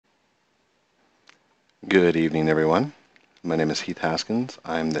Good evening, everyone. My name is Heath Haskins.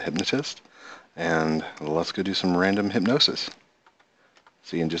 I'm the Hypnotist, and let's go do some random hypnosis.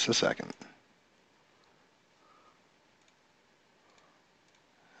 See you in just a second.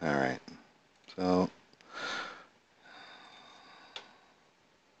 All right, so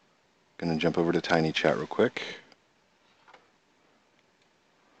gonna jump over to TinyChat real quick.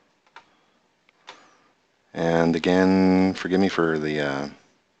 And again, forgive me for the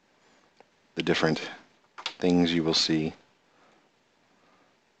different things you will see.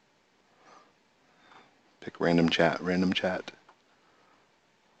 Pick random chat.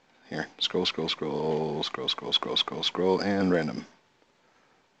 Here, scroll, and random.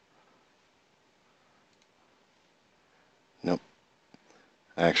 Nope.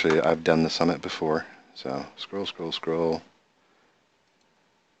 Actually, I've done the summit before, so scroll.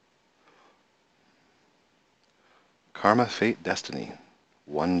 Karma, Fate, Destiny.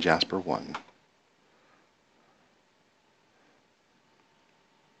 1 Jasper 1.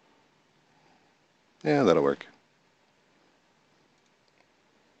 Yeah, that'll work.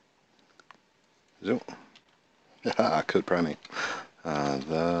 So, code primate.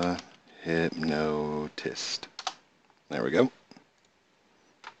 The Hypnotist. There we go.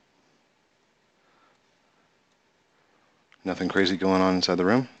 Nothing crazy going on inside the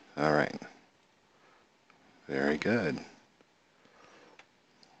room? All right. Very good.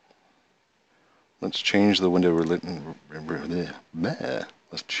 Let's change the window.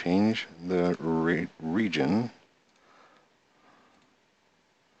 Let's change the region,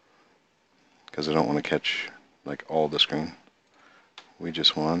 because I don't want to catch like all the screen. We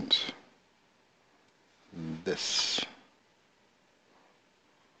just want this.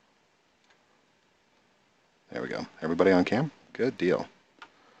 There we go. Everybody on cam? Good deal.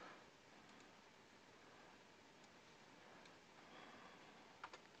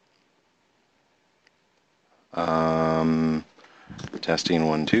 Testing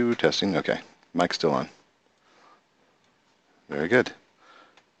 1 2, testing. Okay, mic's still on. Very good.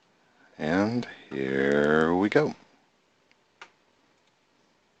 And here we go.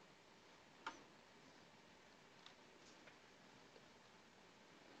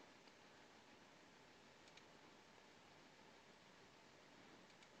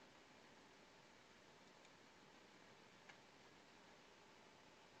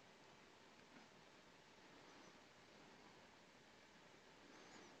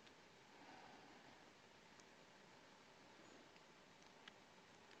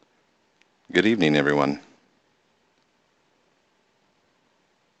 Good evening, everyone.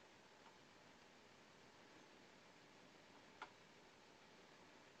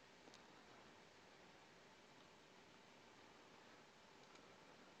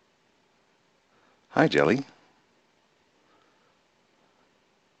 Hi, Jelly.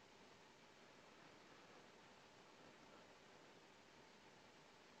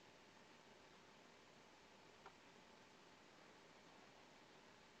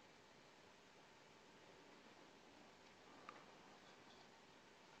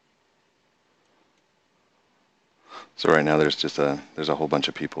 So right now there's a whole bunch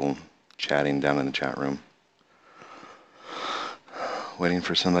of people chatting down in the chat room, waiting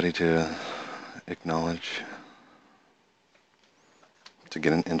for somebody to acknowledge, to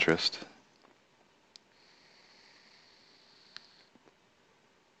get an interest.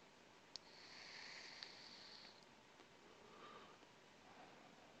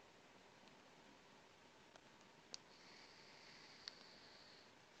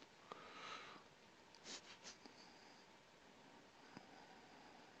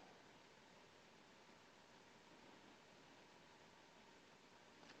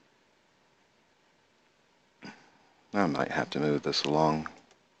 I might have to move this along.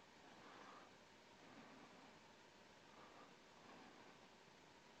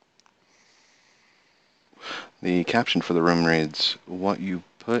 The caption for the room reads, "What you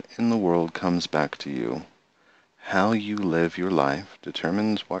put in the world comes back to you. How you live your life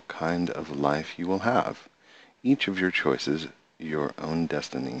determines what kind of life you will have. Each of your choices, your own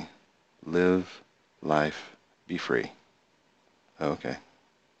destiny. Live life, be free." Okay.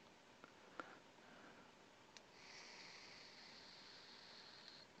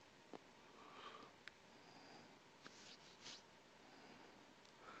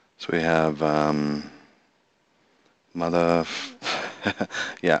 So we have mother.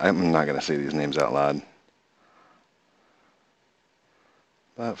 Yeah, I'm not going to say these names out loud.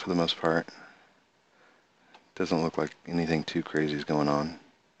 But for the most part, doesn't look like anything too crazy is going on.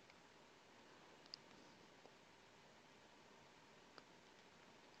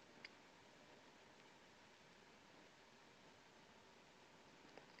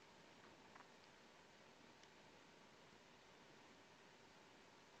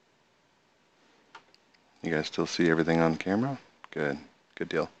 You guys still see everything on camera? Good. Good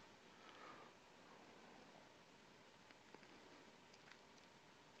deal.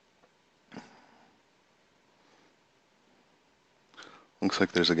 Looks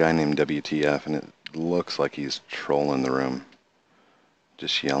like there's a guy named WTF, and it looks like he's trolling the room.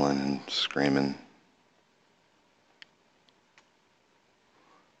 Just yelling and screaming.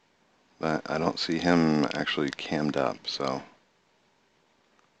 But I don't see him actually cammed up, so...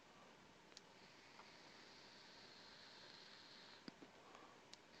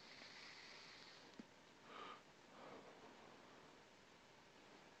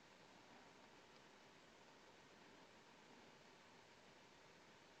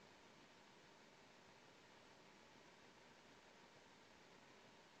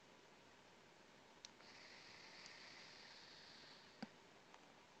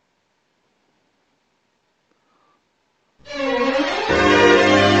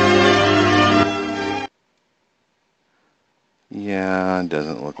 Yeah, it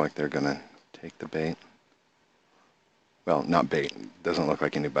doesn't look like they're gonna take the bait. Well, not bait. Doesn't look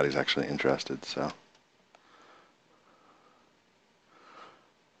like anybody's actually interested, so...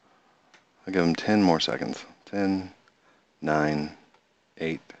 I'll give them 10 more seconds. 10, 9,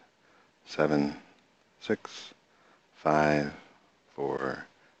 8, 7, 6, 5, 4,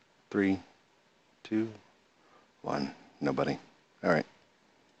 3, 2, 1. Nobody. All right.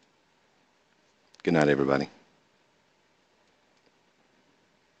 Good night, everybody.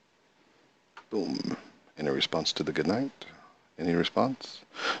 Boom. Any response to the good night? Any response?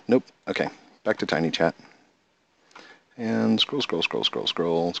 Nope. Okay. Back to TinyChat. And scroll, scroll, scroll, scroll,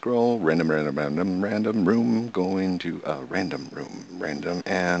 scroll, scroll. Random, random, random, random room. Going to a random room. Random.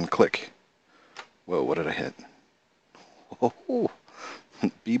 And click. Whoa, what did I hit? Oh,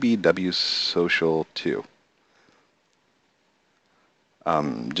 BBW Social 2.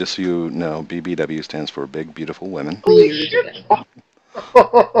 Just so you know, BBW stands for Big Beautiful Women. Please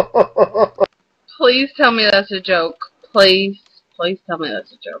tell me that's a joke. Please tell me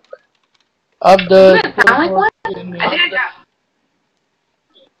that's a joke. I'm done. All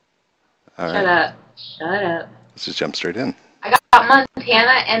Shut right. up. Shut up. Let's just jump straight in. I got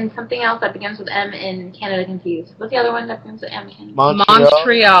Montana and something else that begins with M in Canada confused. What's the other one that begins with M in Canada?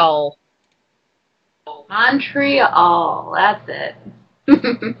 Montreal. Montreal. That's it.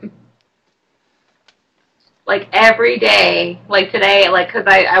 Like every day, like today, like because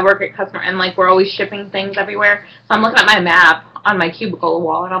I work at customer and like we're always shipping things everywhere. So I'm looking at my map on my cubicle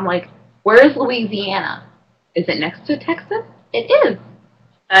wall and I'm like, where is Louisiana? Is it next to Texas? It is.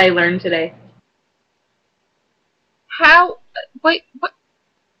 I learned today. How? Wait, what?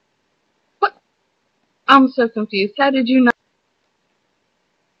 What? I'm so confused. How did you know?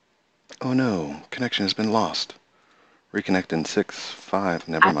 Oh no, connection has been lost. Reconnect in 6, 5,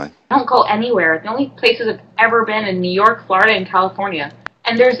 never mind. I don't go anywhere. The only places I've ever been in New York, Florida, and California.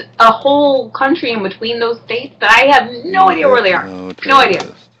 And there's a whole country in between those states that I have no idea where they are. No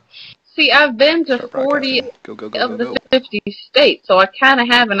idea. See, I've been to 40 of the 50 states, so I kind of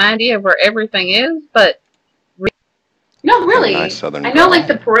have an idea of where everything is, but... No, really. Nice I know, like,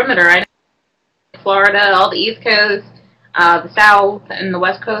 the perimeter. I know Florida, all the East Coast, the South, and the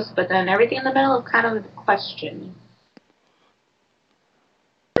West Coast, but then everything in the middle is kind of a question.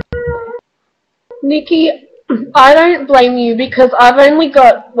 Nikki, I don't blame you because I've only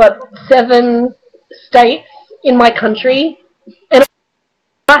got, 7 states in my country, and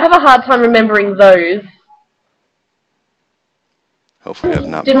I have a hard time remembering those. Hopefully I've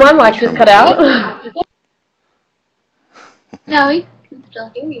not... Did my mic just cut out? No, we can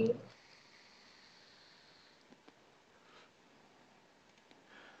still hear you.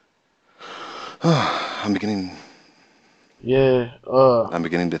 I'm beginning... Yeah, I'm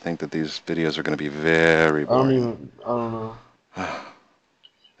beginning to think that these videos are going to be very boring. I don't know.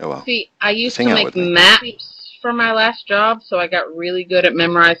 Oh well. See, I used to make maps for my last job, so I got really good at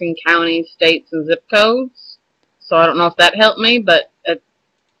memorizing counties, states, and zip codes. So I don't know if that helped me, but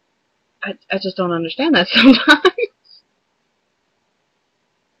I just don't understand that sometimes.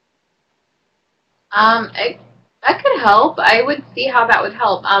 That could help. I would see how that would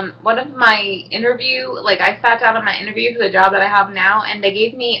help. One of my interview, like I sat down on my interview for the job that I have now, and they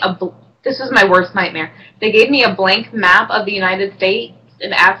gave me this was my worst nightmare. They gave me a blank map of the United States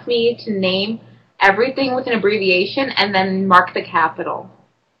and asked me to name everything with an abbreviation and then mark the capital.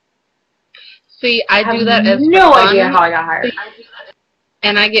 See, I do that as no fun, idea how I got hired.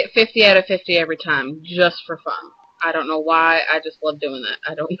 and I get 50 out of 50 every time, just for fun. I don't know why. I just love doing that.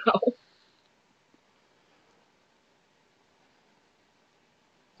 I don't know.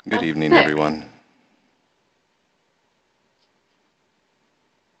 Good evening, everyone.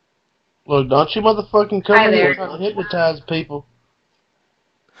 Look, don't you motherfucking come Hi in here there. trying to hypnotize people.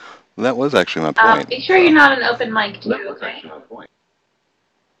 That was actually my point. Be sure you're not an open mic too, okay?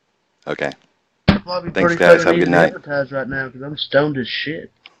 Okay. I'd probably be Thanks, pretty guys. fucking Have a easy good to night. hypnotize right now because I'm stoned as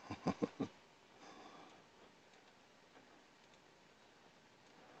shit.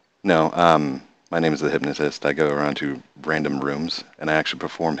 No, my name is the Hypnotist. I go around to random rooms and I actually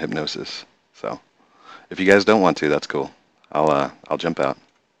perform hypnosis. So, if you guys don't want to, that's cool. I'll jump out.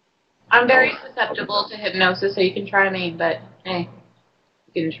 I'm very susceptible to hypnosis, so you can try me, but hey,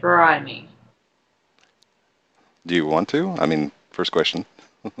 you can try me. Do you want to? I mean, first question.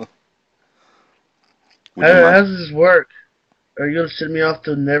 Would you How mind? does this work? Are you gonna send me off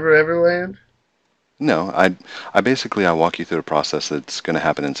to Never Ever Land? No, I basically I walk you through a process that's going to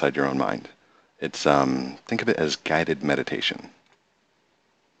happen inside your own mind. It's think of it as guided meditation.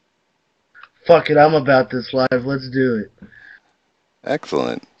 Fuck it, I'm about this life. Let's do it.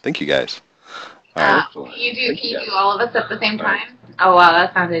 Excellent. Thank you guys. All right. Can you do all of us at the same time? Oh wow,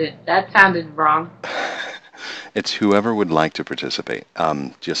 that sounded wrong. It's whoever would like to participate.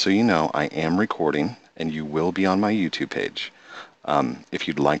 Just so you know, I am recording and you will be on my YouTube page. If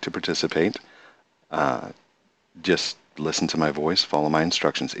you'd like to participate, just listen to my voice, follow my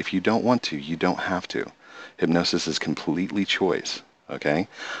instructions. If you don't want to, you don't have to. Hypnosis is completely choice, okay?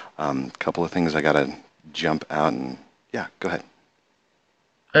 Couple of things I gotta jump out and, yeah, go ahead.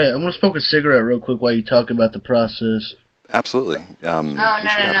 Hey, I'm gonna smoke a cigarette real quick while you talk about the process. Absolutely. Oh, We no, should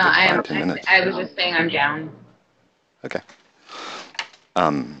have no, like 5, 10 minutes. I was just saying I'm down. Okay.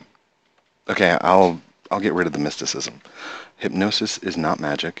 Okay, I'll get rid of the mysticism. Hypnosis is not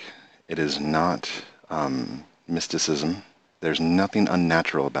magic. It is not mysticism. There's nothing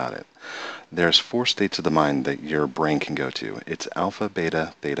unnatural about it. There's 4 states of the mind that your brain can go to. It's alpha,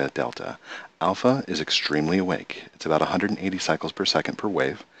 beta, theta, delta. Alpha is extremely awake. It's about 180 cycles per second per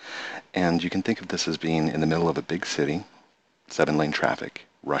wave. And you can think of this as being in the middle of a big city, 7-lane traffic,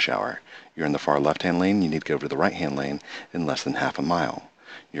 rush hour. You're in the far left-hand lane. You need to go over to the right-hand lane in less than half a mile.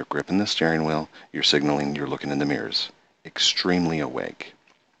 You're gripping the steering wheel. You're signaling. You're looking in the mirrors. Extremely awake.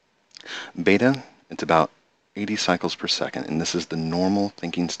 Beta, it's about 80 cycles per second, and this is the normal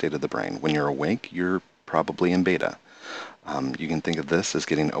thinking state of the brain. When you're awake, you're probably in beta. You can think of this as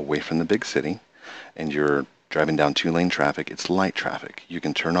getting away from the big city, and you're driving down 2-lane traffic. It's light traffic. You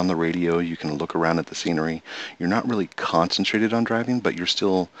can turn on the radio. You can look around at the scenery. You're not really concentrated on driving, but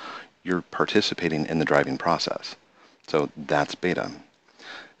you're participating in the driving process. So that's beta.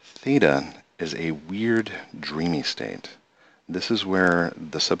 Theta is a weird, dreamy state. This is where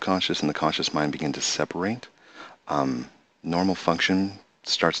the subconscious and the conscious mind begin to separate. Normal function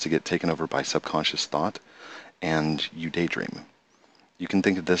starts to get taken over by subconscious thought, and you daydream. You can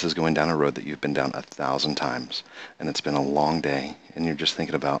think of this as going down a road that you've been down 1,000 times, and it's been a long day, and you're just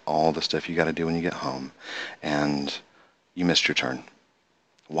thinking about all the stuff you got to do when you get home, and you missed your turn.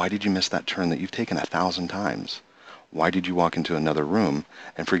 Why did you miss that turn that you've taken 1,000 times? Why did you walk into another room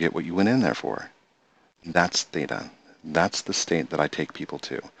and forget what you went in there for? That's theta. That's the state that I take people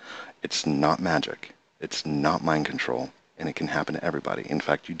to. It's not magic. It's not mind control, and it can happen to everybody. In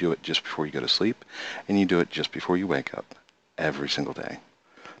fact, you do it just before you go to sleep, and you do it just before you wake up, every single day.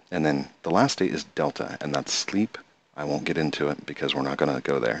 And then the last state is delta, and that's sleep. I won't get into it because we're not going to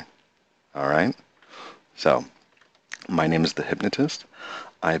go there. All right? So, my name is the Hypnotist.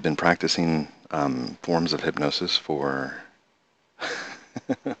 I've been practicing forms of hypnosis for...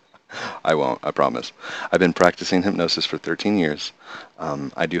 I won't, I promise. I've been practicing hypnosis for 13 years.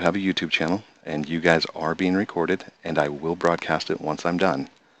 I do have a YouTube channel, and you guys are being recorded, and I will broadcast it once I'm done.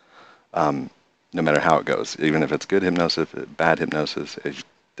 No matter how it goes. Even if it's good hypnosis, bad hypnosis, it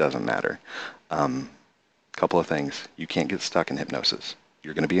doesn't matter. Couple of things. You can't get stuck in hypnosis.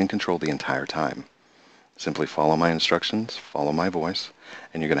 You're going to be in control the entire time. Simply follow my instructions, follow my voice,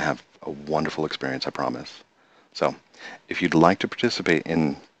 and you're going to have a wonderful experience, I promise. So, if you'd like to participate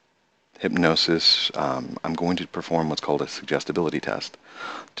in hypnosis, I'm going to perform what's called a suggestibility test.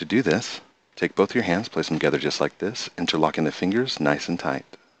 To do this, take both your hands, place them together just like this, interlocking the fingers nice and tight.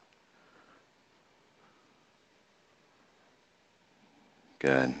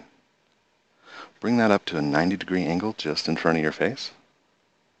 Good. Bring that up to a 90-degree angle just in front of your face.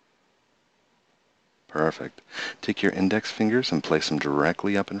 Perfect. Take your index fingers and place them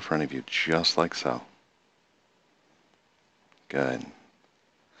directly up in front of you, just like so. Good.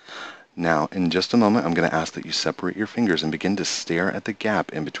 Now, in just a moment, I'm going to ask that you separate your fingers and begin to stare at the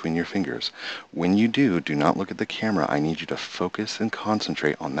gap in between your fingers. When you do not look at the camera. I need you to focus and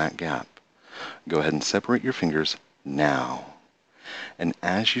concentrate on that gap. Go ahead and separate your fingers now. And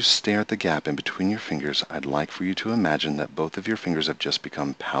as you stare at the gap in between your fingers, I'd like for you to imagine that both of your fingers have just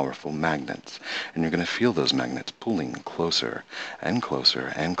become powerful magnets. And you're going to feel those magnets pulling closer and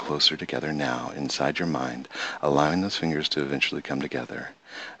closer and closer together now inside your mind, allowing those fingers to eventually come together.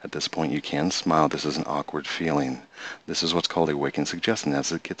 At this point, you can smile. This is an awkward feeling. This is what's called a waking suggestion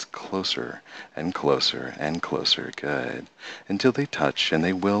as it gets closer and closer and closer. Good. Until they touch, and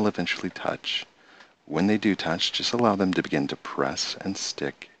they will eventually touch. When they do touch, just allow them to begin to press and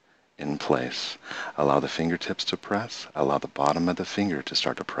stick in place. Allow the fingertips to press. Allow the bottom of the finger to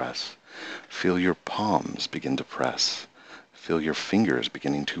start to press. Feel your palms begin to press. Feel your fingers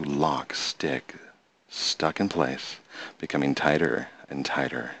beginning to lock, stick, stuck in place, becoming tighter and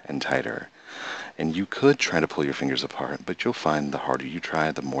tighter and tighter. And you could try to pull your fingers apart, but you'll find the harder you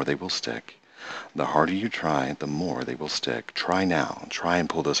try, the more they will stick. The harder you try, the more they will stick. Try now. Try and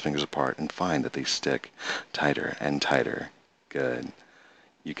pull those fingers apart and find that they stick tighter and tighter. Good.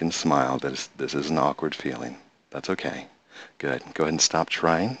 You can smile. This is an awkward feeling. That's okay. Good. Go ahead and stop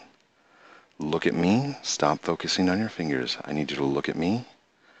trying. Look at me. Stop focusing on your fingers. I need you to look at me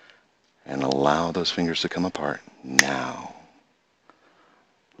and allow those fingers to come apart now.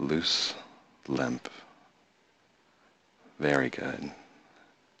 Loose, limp. Very good.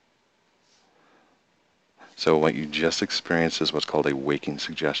 So what you just experienced is what's called a waking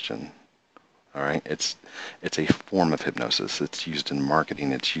suggestion. All right, it's a form of hypnosis. It's used in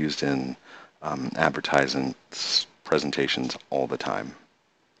marketing. It's used in advertising presentations all the time.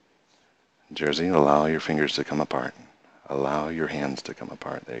 Jersey, allow your fingers to come apart. Allow your hands to come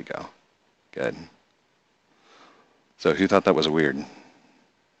apart. There you go. Good. So who thought that was weird?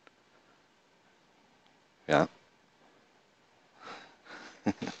 Yeah.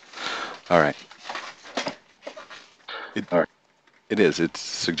 All right. It is. It's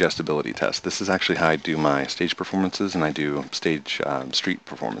suggestibility test. This is actually how I do my stage performances, and I do stage street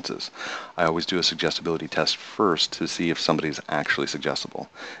performances. I always do a suggestibility test first to see if somebody's actually suggestible.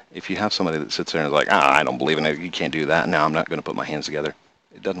 If you have somebody that sits there and is like, I don't believe in it, you can't do that, now I'm not going to put my hands together,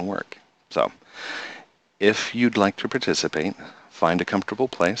 it doesn't work. So if you'd like to participate, find a comfortable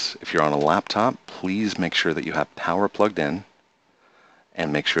place. If you're on a laptop, please make sure that you have power plugged in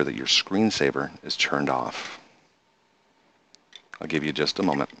and make sure that your screensaver is turned off. I'll give you just a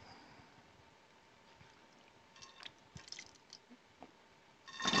moment.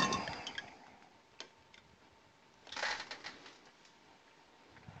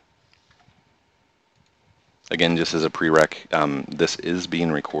 Again, just as a prereq, this is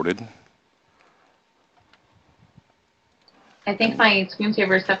being recorded. I think my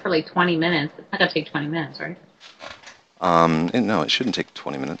screensaver is set for like 20 minutes. It's not going to take 20 minutes, right? No, it shouldn't take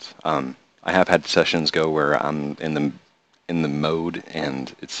 20 minutes. I have had sessions go where I'm in the mode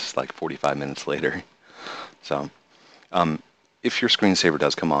and it's like 45 minutes later. So if your screensaver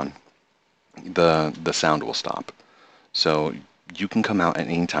does come on, the sound will stop. So you can come out at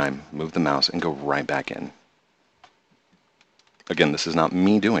any time, move the mouse, and go right back in. Again, this is not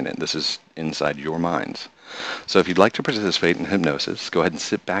me doing it. This is inside your minds. So if you'd like to participate in hypnosis, go ahead and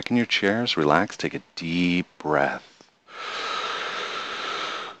sit back in your chairs, relax, take a deep breath.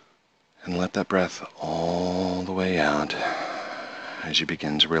 And let that breath all the way out as you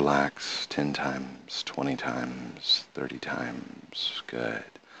begin to relax 10 times, 20 times, 30 times. Good.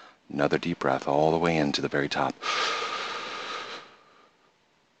 Another deep breath all the way into the very top.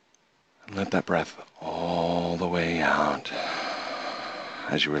 And let that breath all the way out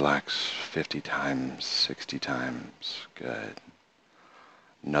as you relax 50 times, 60 times. Good.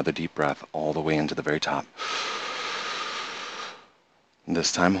 Another deep breath all the way into the very top. And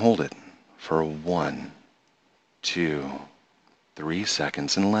this time hold it for 1, 2, 3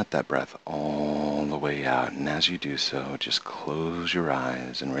 seconds and let that breath all the way out. And as you do so, just close your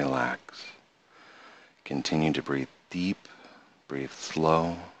eyes and relax. Continue to breathe deep, breathe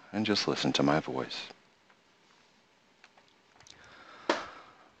slow, and just listen to my voice.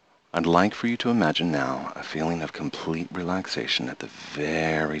 I'd like for you to imagine now a feeling of complete relaxation at the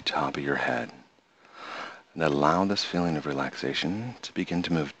very top of your head. And allow this feeling of relaxation to begin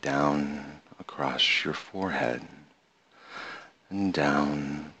to move down across your forehead and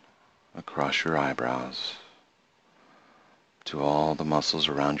down across your eyebrows to all the muscles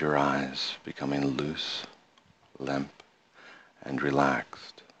around your eyes becoming loose, limp, and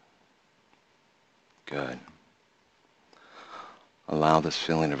relaxed. Good. Allow this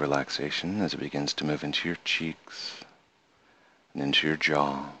feeling of relaxation as it begins to move into your cheeks and into your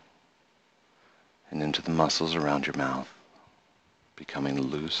jaw and into the muscles around your mouth, becoming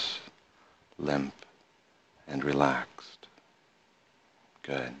loose, limp, and relaxed.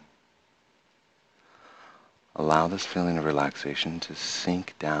 Good. Allow this feeling of relaxation to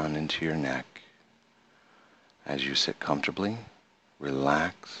sink down into your neck. As you sit comfortably,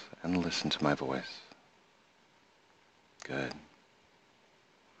 relax and listen to my voice. Good.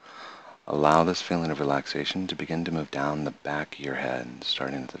 Allow this feeling of relaxation to begin to move down the back of your head,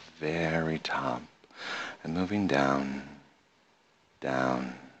 starting at the very top and moving down,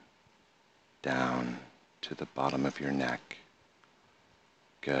 down, down to the bottom of your neck.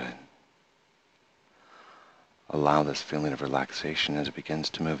 Good. Allow this feeling of relaxation as it begins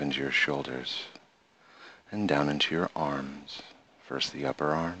to move into your shoulders and down into your arms. First the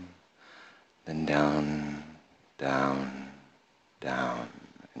upper arm, then down, down, down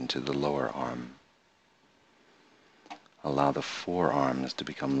into the lower arm. Allow the forearms to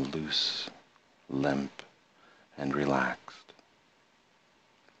become loose, limp, and relaxed.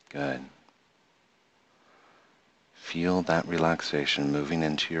 Good. Feel that relaxation moving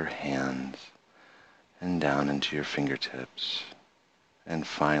into your hands and down into your fingertips and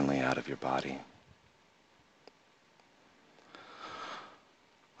finally out of your body.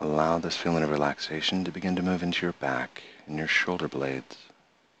 Allow this feeling of relaxation to begin to move into your back and your shoulder blades,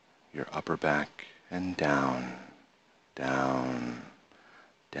 your upper back, and down, down,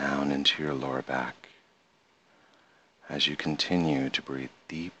 down into your lower back. As you continue to breathe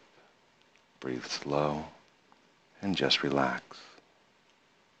deep, breathe slow, and just relax.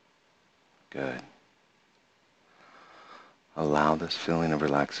 Good. Allow this feeling of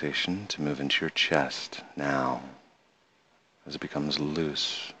relaxation to move into your chest now, as it becomes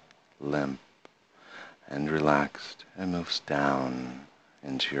loose, limp, and relaxed, and moves down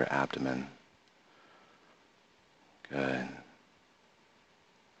into your abdomen. Good.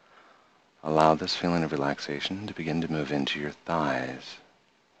 Allow this feeling of relaxation to begin to move into your thighs.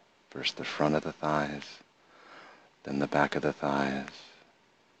 First the front of the thighs, then the back of the thighs,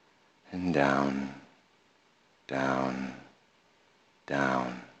 and down, down,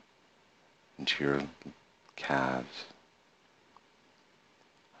 down into your calves.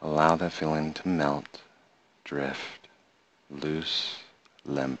 Allow that feeling to melt, drift, loose,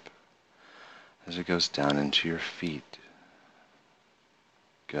 limp, as it goes down into your feet.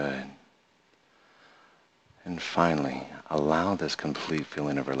 Good. And finally, allow this complete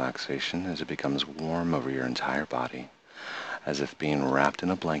feeling of relaxation as it becomes warm over your entire body, as if being wrapped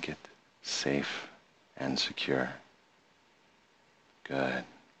in a blanket, safe and secure. Good.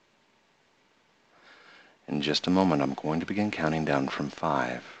 In just a moment, I'm going to begin counting down from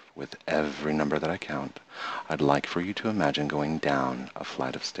 5. With every number that I count, I'd like for you to imagine going down a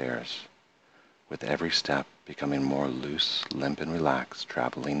flight of stairs, with every step becoming more loose, limp, and relaxed,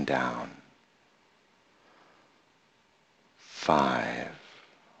 traveling down. 5.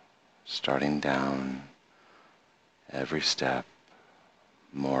 Starting down, every step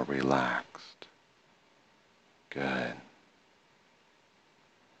more relaxed. Good.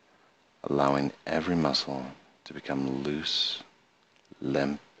 Allowing every muscle to become loose,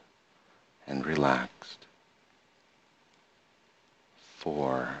 limp, and relaxed.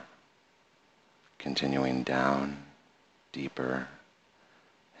 4. Continuing down, deeper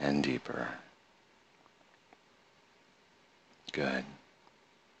and deeper. Good.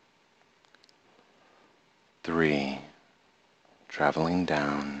 3. Traveling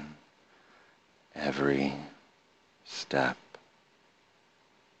down every step.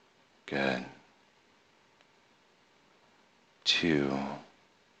 Good. 2.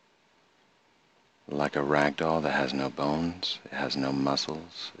 Like a rag doll that has no bones, it has no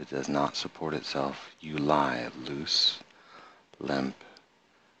muscles, it does not support itself, you lie loose, limp,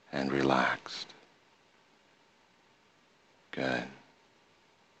 and relaxed. Good.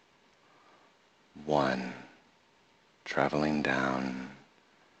 1. Traveling down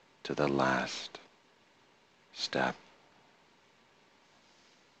to the last step.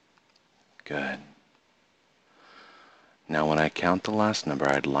 Good. Now when I count the last number,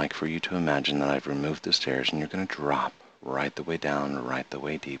 I'd like for you to imagine that I've removed the stairs and you're going to drop right the way down, right the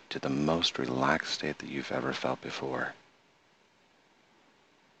way deep to the most relaxed state that you've ever felt before.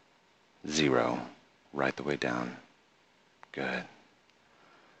 0. Right the way down. Good.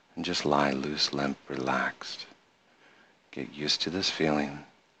 And just lie loose, limp, relaxed. Get used to this feeling.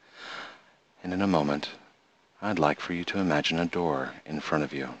 And in a moment, I'd like for you to imagine a door in front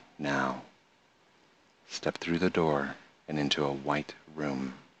of you now. Step through the door and into a white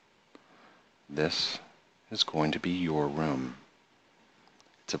room. This is going to be your room.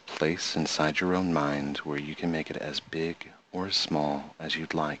 It's a place inside your own mind where you can make it as big or as small as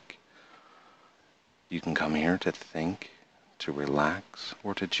you'd like. You can come here to think, to relax,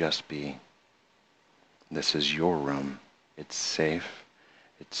 or to just be. This is your room. It's safe.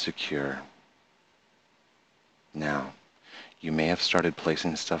 It's secure. Now, you may have started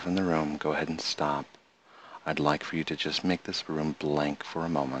placing stuff in the room. Go ahead and stop. I'd like for you to just make this room blank for a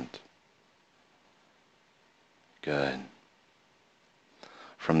moment. Good.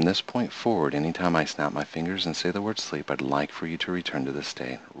 From this point forward, anytime I snap my fingers and say the word sleep, I'd like for you to return to this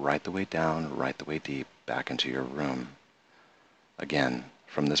state. Right the way down, right the way deep, back into your room. Again,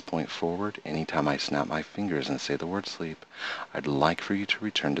 from this point forward, anytime I snap my fingers and say the word sleep, I'd like for you to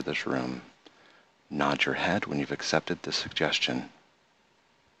return to this room. Nod your head when you've accepted the suggestion.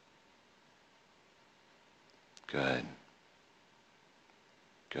 Good.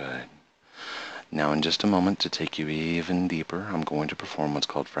 Good. Now in just a moment, to take you even deeper, I'm going to perform what's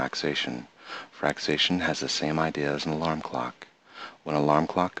called fraxation. Fraxation has the same idea as an alarm clock. When an alarm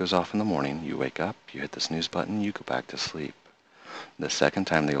clock goes off in the morning, you wake up, you hit the snooze button, you go back to sleep. The second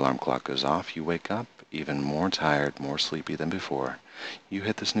time the alarm clock goes off, you wake up, even more tired, more sleepy than before. You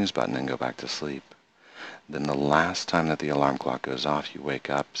hit the snooze button and go back to sleep. Then the last time that the alarm clock goes off, you wake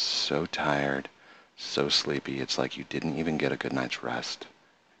up so tired, so sleepy, it's like you didn't even get a good night's rest.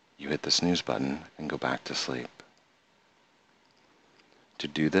 You hit the snooze button and go back to sleep. To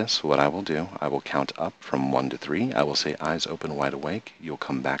do this, what I will do, I will count up from 1 to 3. I will say eyes open wide awake. You'll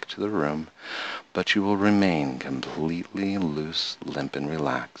come back to the room, but you will remain completely loose, limp, and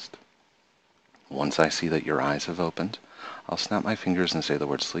relaxed. Once I see that your eyes have opened, I'll snap my fingers and say the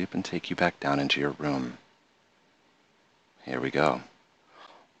word sleep and take you back down into your room. Here we go.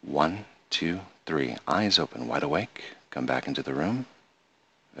 1, 2, 3. Eyes open wide awake. Come back into the room.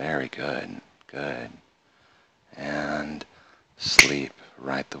 Very good. Good. And sleep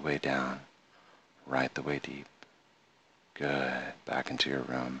right the way down, right the way deep. Good. Back into your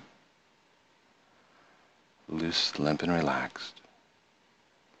room. Loose, limp, and relaxed.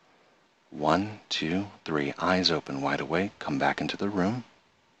 1, 2, 3. Eyes open wide awake. Come back into the room.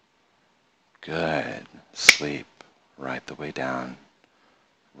 Good. Sleep right the way down,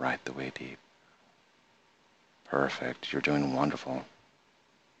 right the way deep. Perfect. You're doing wonderful.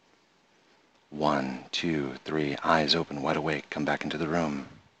 1, 2, 3. Eyes open wide awake. Come back into the room.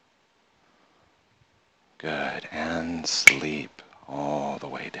 Good. And sleep all the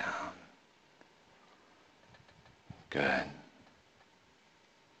way down. Good.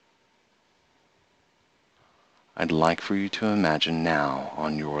 I'd like for you to imagine now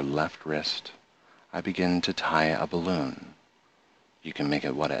on your left wrist, I begin to tie a balloon. You can make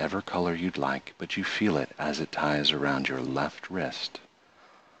it whatever color you'd like, but you feel it as it ties around your left wrist.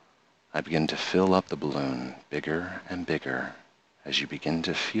 I begin to fill up the balloon bigger and bigger as you begin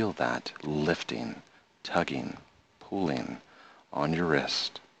to feel that lifting, tugging, pulling on your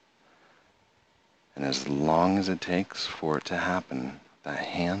wrist. And as long as it takes for it to happen, that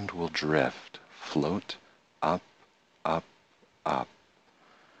hand will drift, float up, up, up,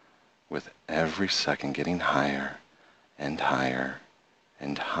 with every second getting higher and higher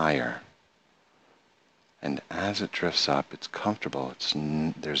and higher. And as it drifts up, it's comfortable.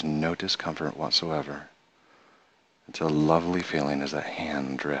 There's no discomfort whatsoever. It's a lovely feeling as that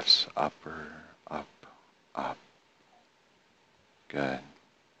hand drifts upper, up, up. Good.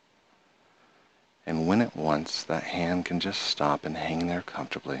 And when it wants, that hand can just stop and hang there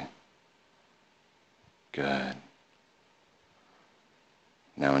comfortably. Good.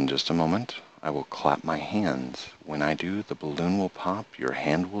 Now in just a moment, I will clap my hands. When I do, the balloon will pop, your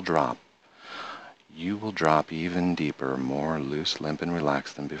hand will drop. You will drop even deeper, more loose, limp, and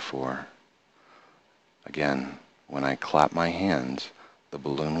relaxed than before. Again, when I clap my hands, the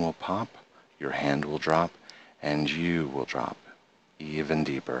balloon will pop, your hand will drop, and you will drop even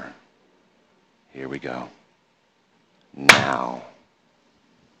deeper. Here we go. Now.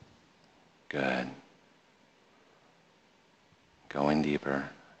 Good. Going deeper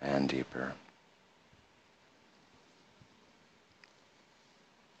and deeper.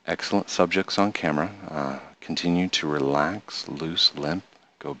 Excellent subjects on camera. Continue to relax, loose, limp,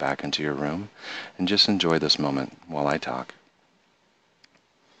 go back into your room, and just enjoy this moment while I talk.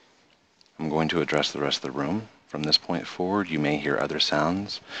 I'm going to address the rest of the room. From this point forward, you may hear other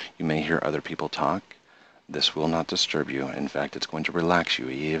sounds. You may hear other people talk. This will not disturb you. In fact, it's going to relax you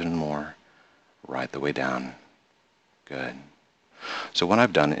even more, right the way down. Good. So what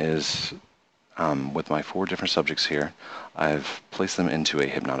I've done is, with my 4 different subjects here, I've placed them into a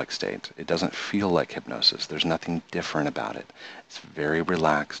hypnotic state. It doesn't feel like hypnosis. There's nothing different about it. It's very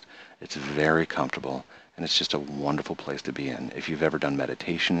relaxed. It's very comfortable. And it's just a wonderful place to be in. If you've ever done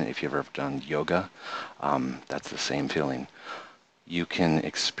meditation, if you've ever done yoga, that's the same feeling. You can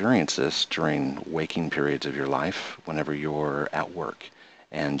experience this during waking periods of your life whenever you're at work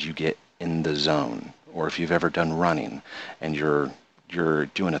and you get in the zone. Or if you've ever done running and you're you're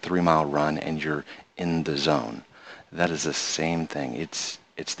doing a 3-mile run and you're in the zone. That is the same thing. It's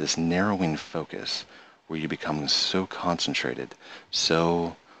this narrowing focus where you become so concentrated,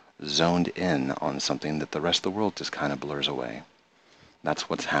 so zoned in on something that the rest of the world just kind of blurs away. That's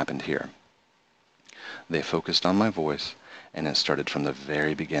what's happened here. They focused on my voice, and it started from the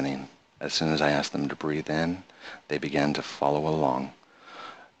very beginning. As soon as I asked them to breathe in, they began to follow along.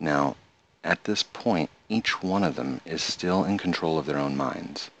 Now, at this point, each one of them is still in control of their own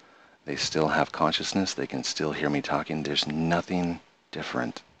minds. They still have consciousness. They can still hear me talking. There's nothing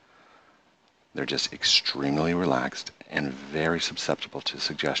different. They're just extremely relaxed and very susceptible to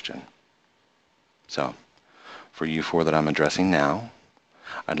suggestion. So, for you four that I'm addressing now,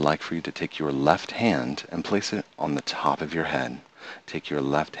 I'd like for you to take your left hand and place it on the top of your head. Take your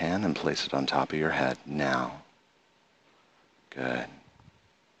left hand and place it on top of your head now. Good.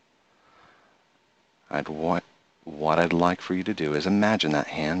 What I'd like for you to do is imagine that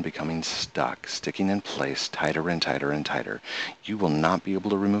hand becoming stuck, sticking in place tighter and tighter and tighter. You will not be able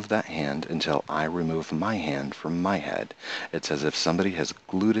to remove that hand until I remove my hand from my head. It's as if somebody has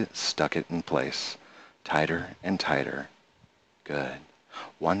glued it, stuck it in place, tighter and tighter. Good.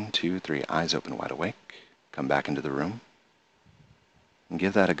 1, 2, 3, eyes open, wide awake. Come back into the room. And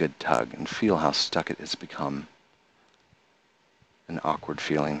give that a good tug and feel how stuck it has become. An awkward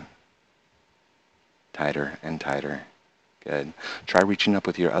feeling. Tighter and tighter. Good. Try reaching up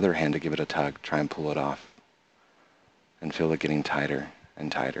with your other hand to give it a tug. Try and pull it off. And feel it getting tighter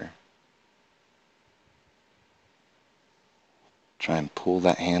and tighter. Try and pull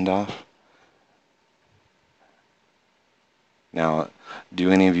that hand off. Now,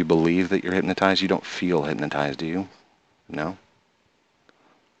 do any of you believe that you're hypnotized? You don't feel hypnotized, do you? No?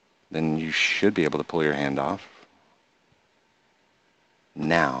 Then you should be able to pull your hand off.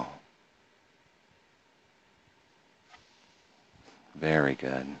 Now. Very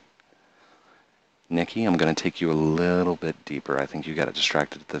good. Nikki, I'm going to take you a little bit deeper. I think you got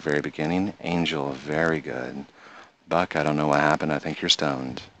distracted at the very beginning. Angel, very good. Buck, I don't know what happened. I think you're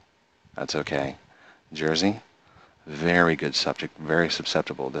stoned. That's okay. Jersey, very good subject, very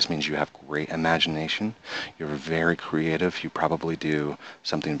susceptible. This means you have great imagination. You're very creative. You probably do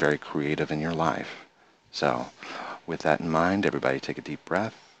something very creative in your life. So, with that in mind, everybody take a deep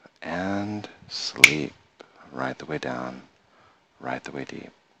breath and sleep. Right the way down. Right the way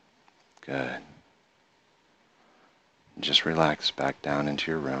deep. Good. Just relax back down into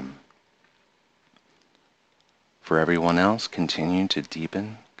your room. For everyone else, continue to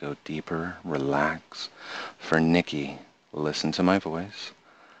deepen, go deeper, relax. For Nikki, listen to my voice.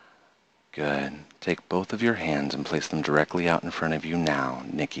 Good. Take both of your hands and place them directly out in front of you now,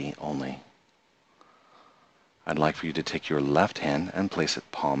 Nikki only. I'd like for you to take your left hand and place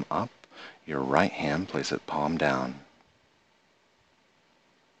it palm up. Your right hand, place it palm down.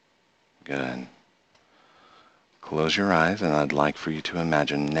 Good. Close your eyes, and I'd like for you to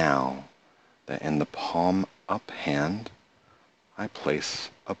imagine now that in the palm up hand, I place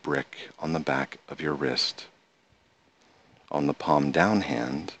a brick on the back of your wrist. On the palm down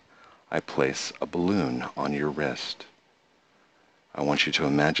hand, I place a balloon on your wrist. I want you to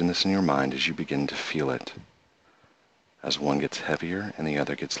imagine this in your mind as you begin to feel it. As one gets heavier and the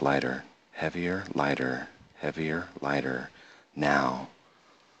other gets lighter. Heavier, lighter, heavier, lighter. Now,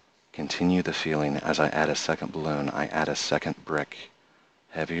 continue the feeling. As I add a second balloon, I add a second brick.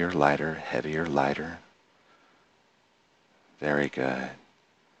 Heavier, lighter, heavier, lighter. Very good.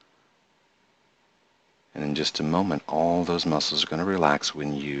 And in just a moment, all those muscles are going to relax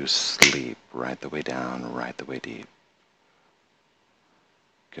when you sleep. Right the way down, right the way deep.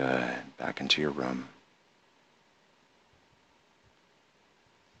 Good. Back into your room.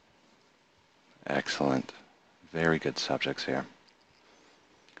 Excellent. Very good subjects here.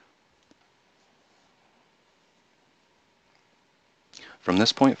 From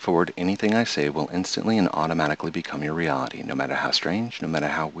this point forward, anything I say will instantly and automatically become your reality, no matter how strange, no matter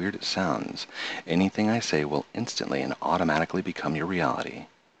how weird it sounds. Anything I say will instantly and automatically become your reality.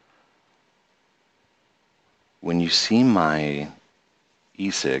 When you see my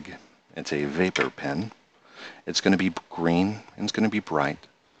e-cig, it's a vapor pen, it's going to be green, and it's going to be bright,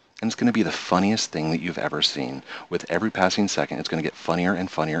 and it's going to be the funniest thing that you've ever seen. With every passing second, it's going to get funnier and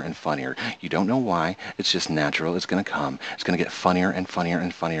funnier and funnier. You don't know why. It's just natural. It's going to come. It's going to get funnier and funnier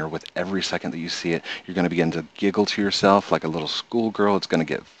and funnier with every second that you see it. You're going to begin to giggle to yourself like a little schoolgirl. It's going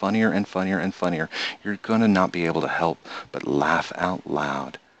to get funnier and funnier and funnier. You're going to not be able to help but laugh out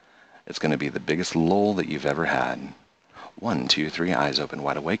loud. It's going to be the biggest lull that you've ever had. 1, 2, 3, eyes open,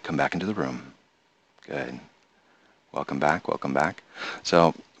 wide awake. Come back into the room. Good. Welcome back, welcome back.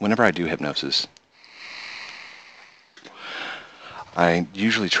 So whenever I do hypnosis, I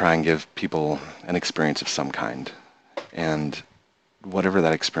usually try and give people an experience of some kind, and whatever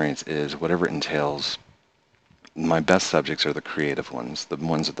that experience is, whatever it entails, my best subjects are the creative ones, the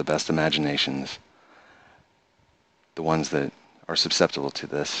ones with the best imaginations, the ones that are susceptible to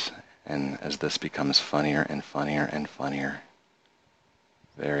this, and as this becomes funnier and funnier and funnier.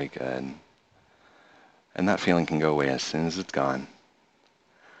 Very good. And that feeling can go away as soon as it's gone.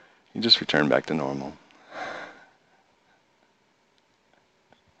 You just return back to normal.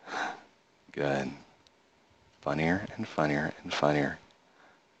 Good. Funnier and funnier and funnier.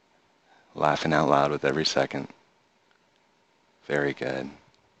 Laughing out loud with every second. Very good.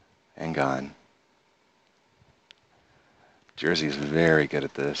 And gone. Jersey's very good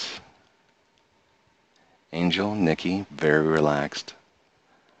at this. Angel, Nikki, very relaxed.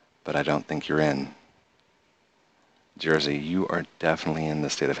 But I don't think you're in. Jersey, you are definitely in the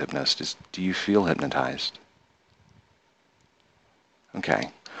state of hypnosis. Do you feel hypnotized? Okay.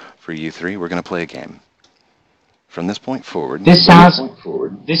 For you three, we're going to play a game. From this point forward... This sounds a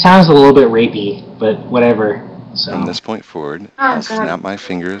little bit rapey, but whatever. So. From this point forward, I'll snap my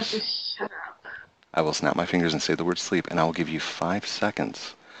fingers. I will snap my fingers and say the word sleep, and I will give you 5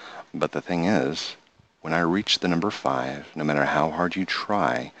 seconds. But the thing is, when I reach the number 5, no matter how hard you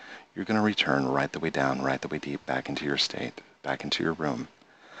try, you're going to return right the way down, right the way deep, back into your state, back into your room.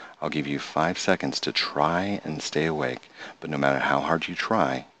 I'll give you 5 seconds to try and stay awake, but no matter how hard you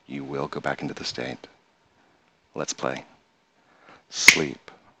try, you will go back into the state. Let's play.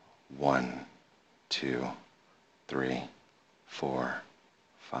 Sleep. 1, 2, 3, 4,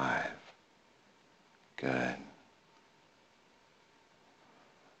 5. Good.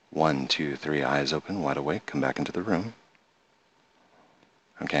 1, 2, 3, eyes open, wide awake, come back into the room.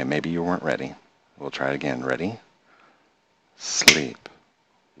 Okay, maybe you weren't ready. We'll try it again. Ready? Sleep.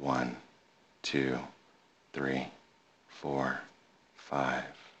 1, 2, 3, 4, 5.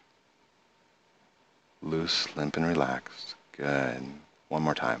 Loose, limp, and relaxed. Good. One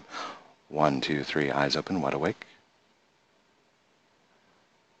more time. 1, 2, 3, eyes open, wide awake.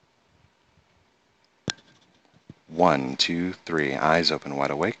 One, two, three, eyes open,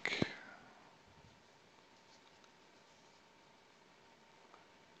 wide awake.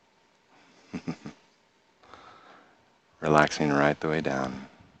 Relaxing right the way down.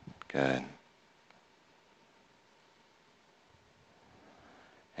 Good.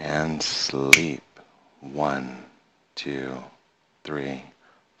 And sleep. 1, 2, 3,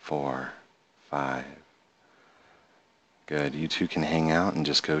 4, 5. Good. You two can hang out and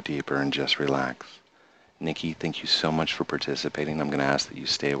just go deeper and just relax. Nikki, thank you so much for participating. I'm going to ask that you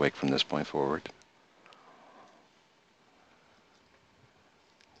stay awake from this point forward.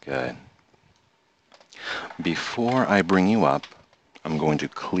 Good. Before I bring you up, I'm going to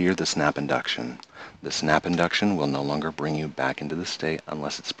clear the snap induction. The snap induction will no longer bring you back into the state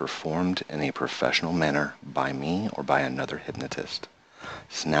unless it's performed in a professional manner by me or by another hypnotist.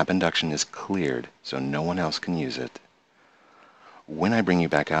 Snap induction is cleared, so no one else can use it. When I bring you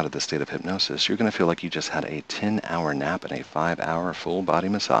back out of the state of hypnosis, you're going to feel like you just had a 10-hour nap and a 5-hour full body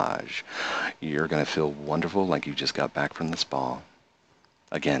massage. You're going to feel wonderful like you just got back from the spa.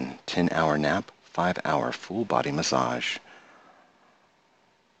 Again, 10-hour nap, 5-hour full body massage.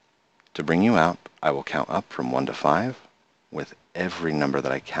 To bring you out, I will count up from 1 to 5. With every number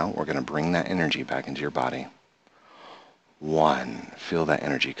that I count, we're going to bring that energy back into your body. 1, feel that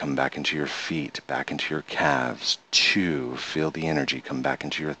energy come back into your feet, back into your calves. 2, feel the energy come back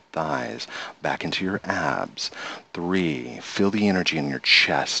into your thighs, back into your abs. 3, feel the energy in your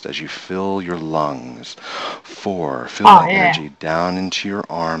chest as you fill your lungs. 4, feel that energy down into your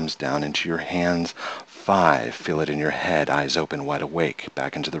arms, down into your hands. 5, feel it in your head, eyes open, wide awake,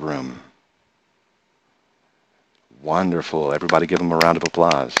 back into the room. Wonderful. Everybody give them a round of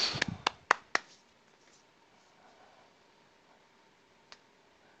applause.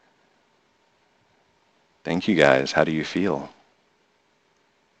 Thank you guys. How do you feel?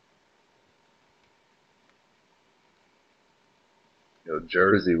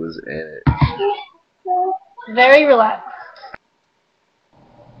 Jersey was in it. Very relaxed.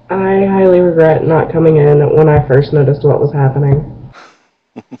 I highly regret not coming in when I first noticed what was happening.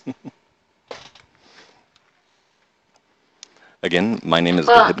 Again, my name is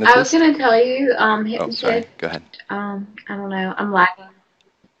the Hypnotist. I was going to tell you, Hypnotist. Oh, sorry. Go ahead. I don't know. I'm lagging.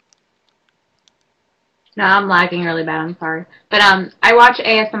 No, I'm lagging really bad. I'm sorry. But I watch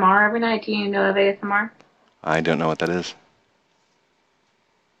ASMR every night. Do you know of ASMR? I don't know what that is.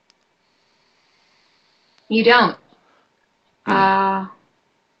 You don't? I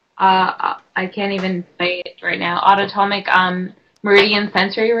can't even say it right now. Autonomic meridian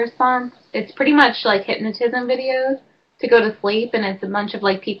sensory response. It's pretty much like hypnotism videos. to go to sleep, and it's a bunch of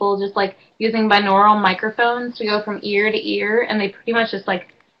like people just like using binaural microphones to go from ear to ear, and they pretty much just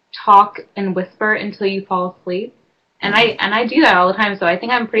like talk and whisper until you fall asleep. And I do that all the time, so I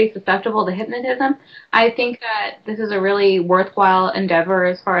think I'm pretty susceptible to hypnotism. I think that this is a really worthwhile endeavor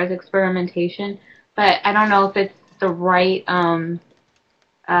as far as experimentation, but I don't know if it's the right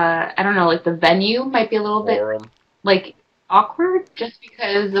I don't know, like the venue might be a little bit like awkward just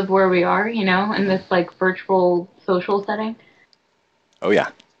because of where we are, you know, in this like virtual social setting. Oh yeah.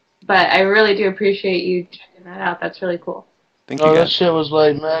 But I really do appreciate you checking that out. That's really cool. Thank you guys. That shit was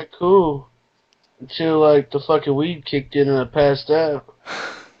like mad cool. Until like the fucking weed kicked in and I passed out.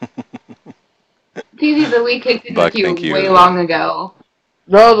 It's easy, the weed kicked in Buck, with you thank you. way long ago.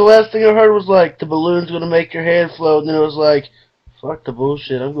 No, the last thing I heard was like the balloon's gonna make your head float, and then it was like, fuck the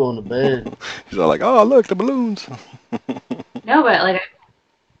bullshit, I'm going to bed. He's all like, oh look, the balloons. No, but like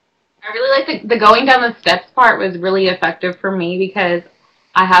I really like the going down the steps part was really effective for me because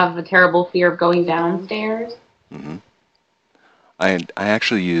I have a terrible fear of going downstairs. Mm-hmm. I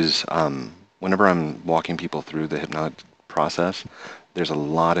actually use whenever I'm walking people through the hypnotic process, there's a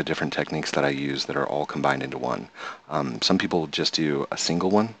lot of different techniques that I use that are all combined into one. Some people just do a single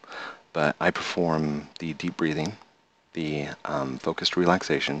one, but I perform the deep breathing, the focused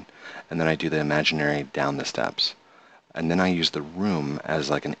relaxation, and then I do the imaginary down the steps. And then I use the room as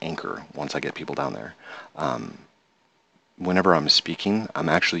like an anchor once I get people down there. Whenever I'm speaking, I'm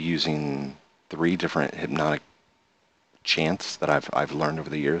actually using 3 different hypnotic chants that I've learned over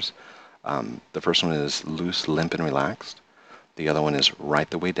the years. The first one is loose, limp, and relaxed. The other one is right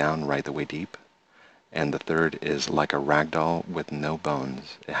the way down, right the way deep. And the third is like a rag doll with no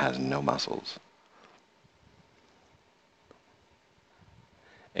bones. It has no muscles.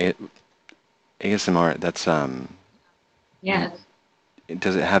 ASMR, that's Yes.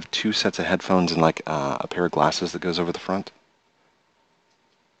 Does it have 2 sets of headphones and like a pair of glasses that goes over the front?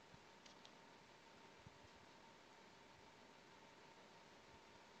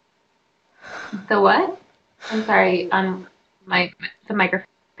 The what? I'm sorry. The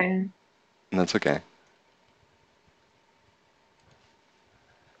microphone. That's okay.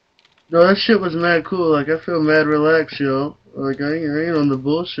 No, that shit was mad cool. Like, I feel mad relaxed, yo. Like, I ain't on the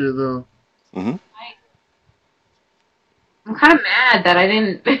bullshit, though. Mm-hmm. I'm kind of mad that I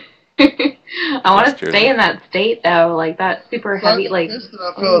didn't. I want to stay in that state though, like that super heavy, like. I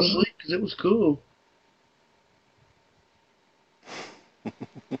fell asleep because it was cool.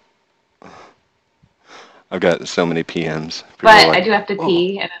 I've got so many PMs. But like, I do have to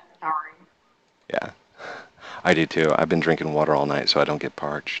pee, and I'm sorry. Yeah, I do too. I've been drinking water all night so I don't get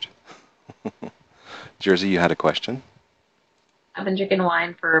parched. Jersey, you had a question? I've been drinking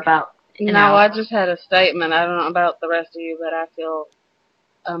wine for about an hour. I just had a statement. I don't know about the rest of you, but I feel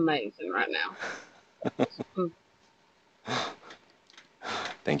amazing right now.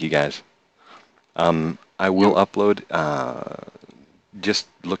 Thank you, guys. I will upload, just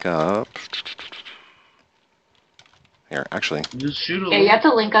look up, here, actually. Just shoot you have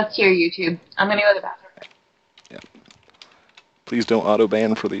to link us to your YouTube. I'm going to go to the bathroom. Yeah. Please don't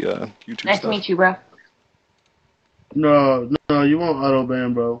auto-ban for the YouTube Nice stuff. to meet you, bro. No, you won't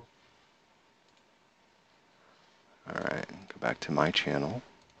auto-ban, bro. Alright, go back to my channel.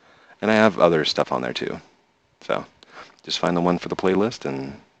 And I have other stuff on there too. So, just find the one for the playlist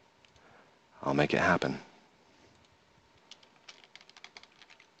and I'll make it happen.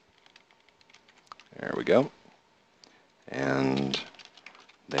 There we go. And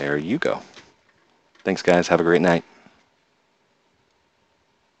there you go. Thanks, guys. Have a great night.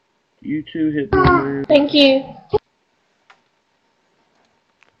 You too, Hypno. Thank you.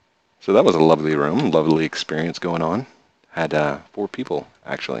 So that was a lovely room, lovely experience going on. Had 4 people,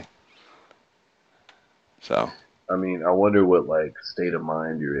 actually. So. I mean, I wonder what, like, state of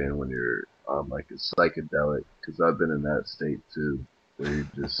mind you're in when you're on, like, a psychedelic, because I've been in that state, too, where you're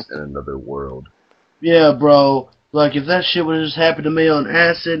just in another world. Yeah, bro. Like, if that shit would have just happened to me on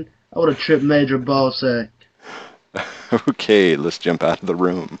acid, I would have tripped major ballsack. Okay, let's jump out of the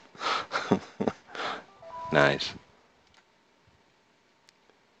room. Nice.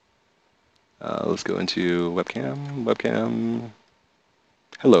 Let's go into webcam.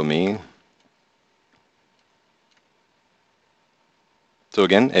 Hello, me. So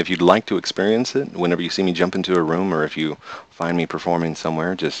again, if you'd like to experience it, whenever you see me jump into a room or if you find me performing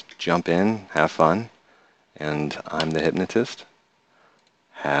somewhere, just jump in, have fun, and I'm the Hypnotist.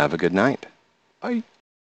 Have a good night. Bye.